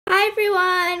Hi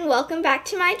everyone, welcome back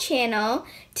to my channel.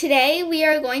 Today we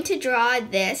are going to draw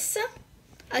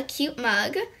a cute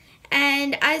mug,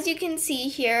 and as you can see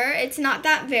here, it's not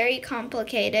that very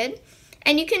complicated.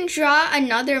 And you can draw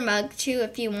another mug too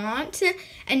if you want,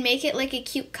 and make it like a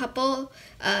cute couple,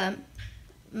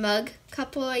 mug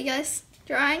couple I guess,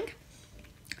 drawing.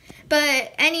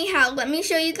 But anyhow, let me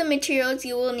show you the materials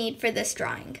you will need for this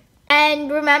drawing.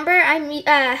 And remember, I'm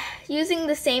using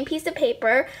the same piece of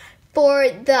paper for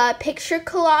the picture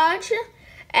collage,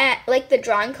 like the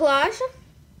drawing collage.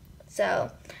 So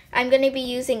I'm going to be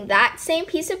using that same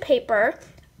piece of paper,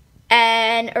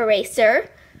 an eraser,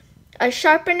 a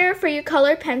sharpener for your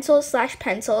colored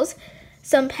pencils/pencils,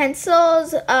 some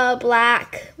pencils, a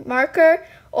black marker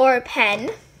or a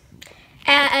pen,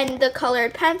 and the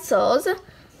colored pencils,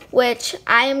 which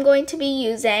I am going to be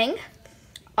using,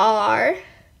 are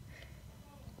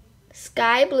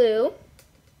sky blue,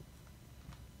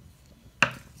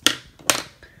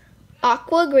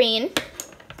 aqua green,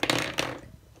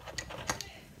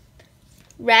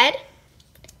 red,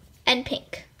 and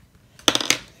pink.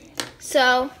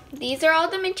 So these are all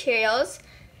the materials.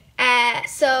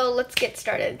 So let's get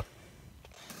started.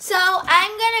 So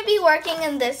I'm going to be working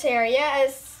in this area,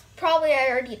 as probably I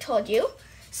already told you.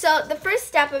 So the first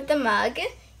step of the mug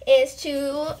is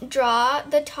to draw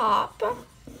the top.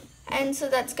 And so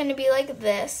that's going to be like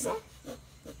this.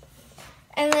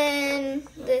 And then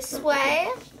this way,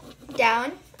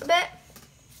 down a bit.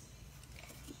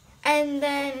 And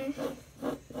then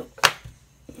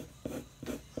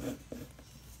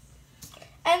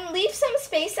leave some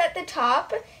space at the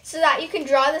top so that you can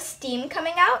draw the steam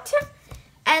coming out.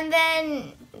 And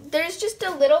then there's just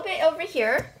a little bit over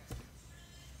here.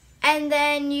 And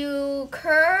then you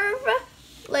curve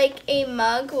like a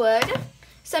mug would.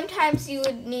 Sometimes you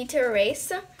would need to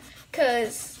erase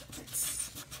because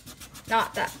it's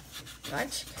not that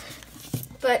much.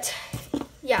 But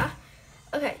yeah.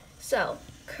 Okay, so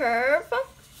curve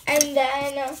and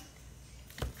then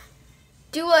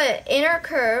do an inner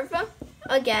curve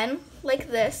again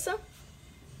like this,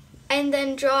 and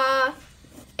then draw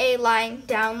a line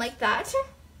down like that,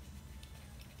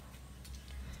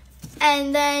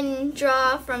 and then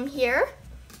draw from here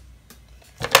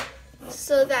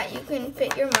so that you can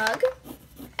fit your mug,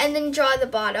 and then draw the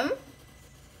bottom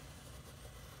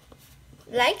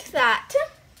like that,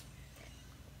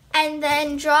 and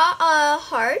then draw a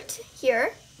heart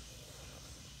here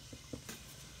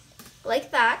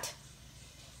like that.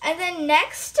 And then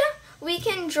next we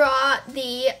can draw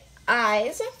the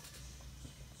eyes.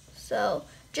 So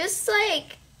just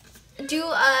like do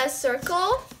a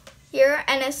circle here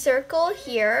and a circle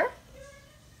here.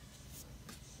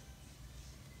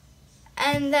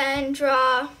 And then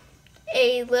draw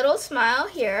a little smile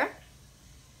here.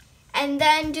 And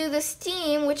then do the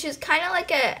steam, which is kind of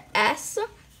like a S,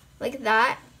 like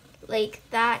that,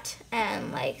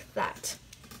 and like that.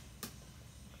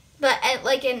 But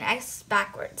like an S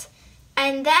backwards.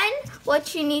 And then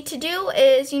what you need to do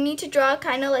is you need to draw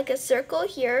kind of like a circle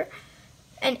here,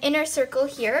 an inner circle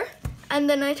here, and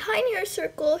then a tinier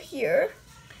circle here.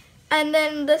 And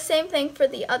then the same thing for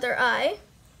the other eye.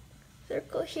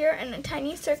 Circle here and a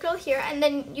tiny circle here, and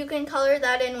then you can color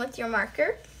that in with your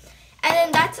marker. And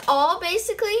then that's all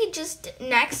basically. Just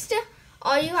next,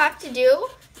 all you have to do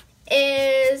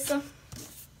is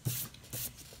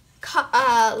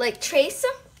like trace.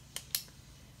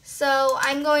 So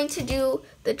I'm going to do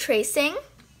the tracing.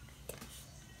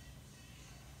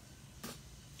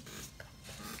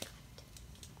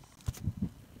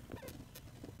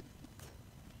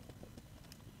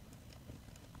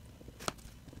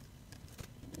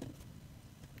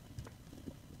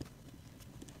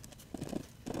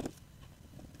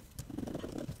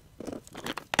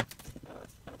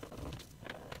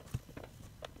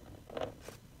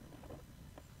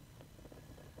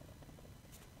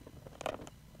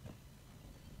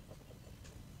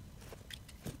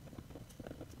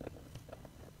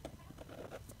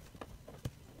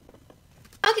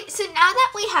 Okay, so now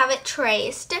that we have it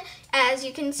traced, as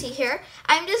you can see here,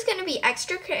 I'm just going to be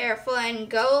extra careful and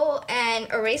go and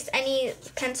erase any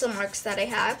pencil marks that I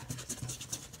have.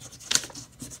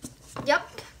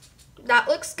 Yep, that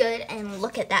looks good, and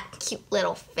look at that cute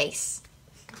little face.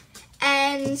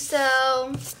 And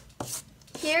so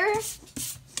here,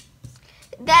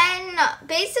 then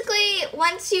basically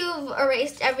once you've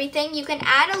erased everything, you can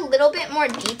add a little bit more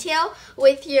detail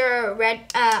with your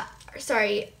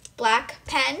black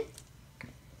pen,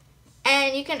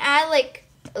 and you can add like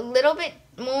a little bit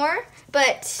more,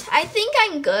 but I think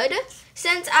I'm good,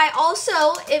 since I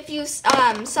also, if you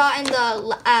saw in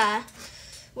the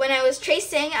when I was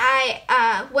tracing,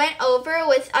 I went over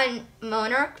with a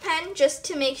Monarch pen just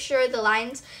to make sure the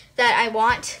lines that I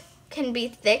want can be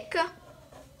thick.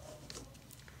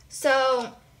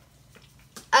 So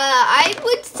I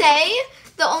would say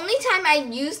the only time I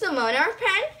used the Monarch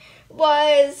pen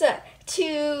was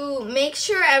to make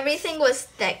sure everything was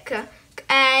thick,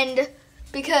 and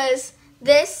because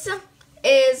this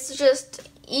is just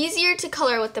easier to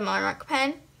color with the Monarch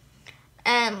pen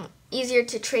and easier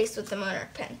to trace with the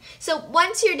Monarch pen. So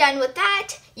once you're done with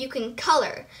that, you can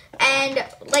color. And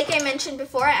like I mentioned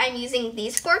before, I'm using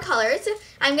these 4 colors.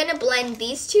 I'm going to blend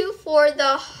these 2 for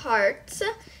the hearts,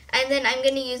 and then I'm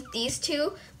going to use these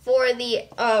 2 for the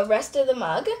rest of the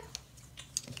mug.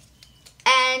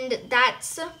 And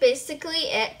that's basically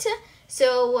it.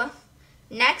 So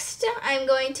next I'm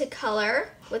going to color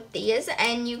with these,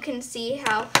 and you can see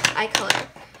how I color.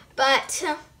 But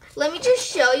let me just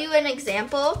show you an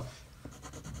example.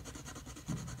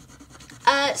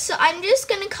 So I'm just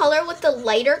going to color with the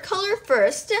lighter color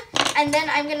first, and then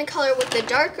I'm going to color with the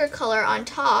darker color on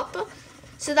top,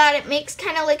 so that it makes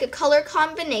kind of like a color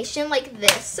combination like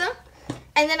this.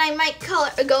 And then I might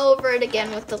go over it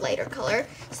again with the lighter color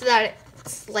so that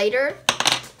it's lighter.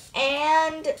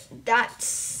 And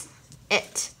that's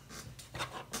it,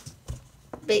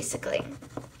 basically.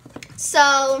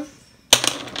 So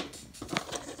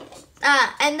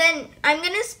and then I'm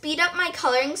going to speed up my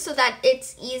coloring so that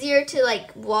it's easier to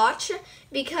like watch,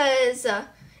 because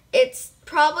it's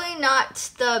probably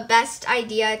not the best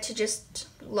idea to just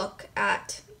look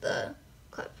at the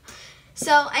clip.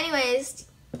 So anyways,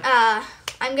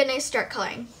 I'm going to start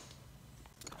coloring.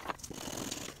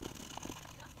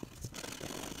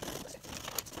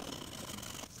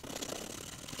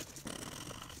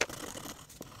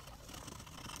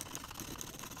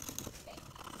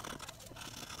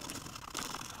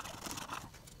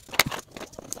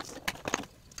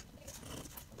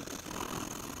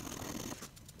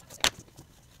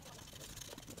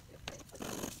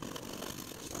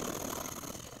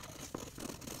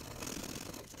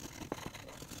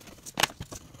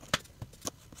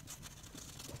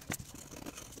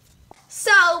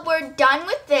 So we're done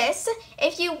with this.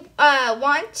 If you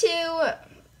want to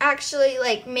actually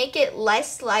like make it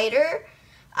less lighter,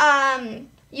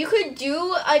 you could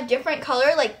do a different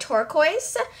color like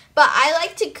turquoise, but I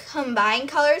like to combine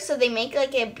colors so they make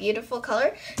like a beautiful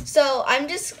color. So I'm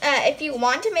just, if you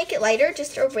want to make it lighter,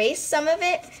 just erase some of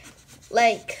it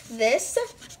like this,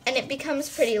 and it becomes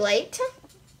pretty light.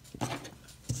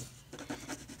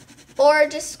 Or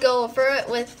just go over it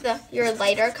with your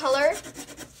lighter color.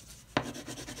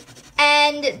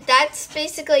 And that's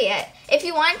basically it. If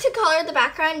you want to color the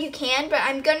background, you can, but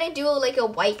I'm gonna do like a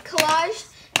white collage,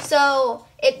 so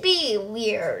it'd be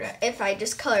weird if I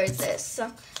just colored this.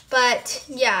 But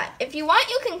yeah, if you want,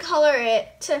 you can color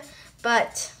it,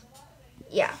 but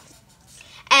yeah.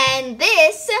 And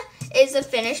this is a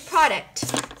finished product.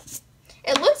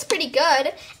 It looks pretty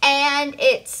good, and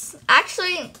it's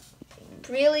actually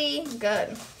really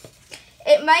good.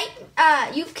 It might,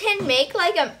 you can make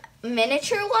like a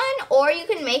miniature one, or you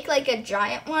can make like a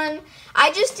giant one.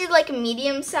 I just did like a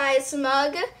medium-sized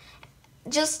mug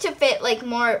just to fit like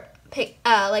more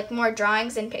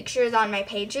drawings and pictures on my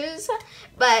pages.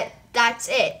 But that's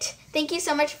it. Thank you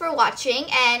so much for watching,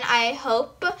 and I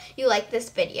hope you like this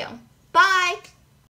video. Bye!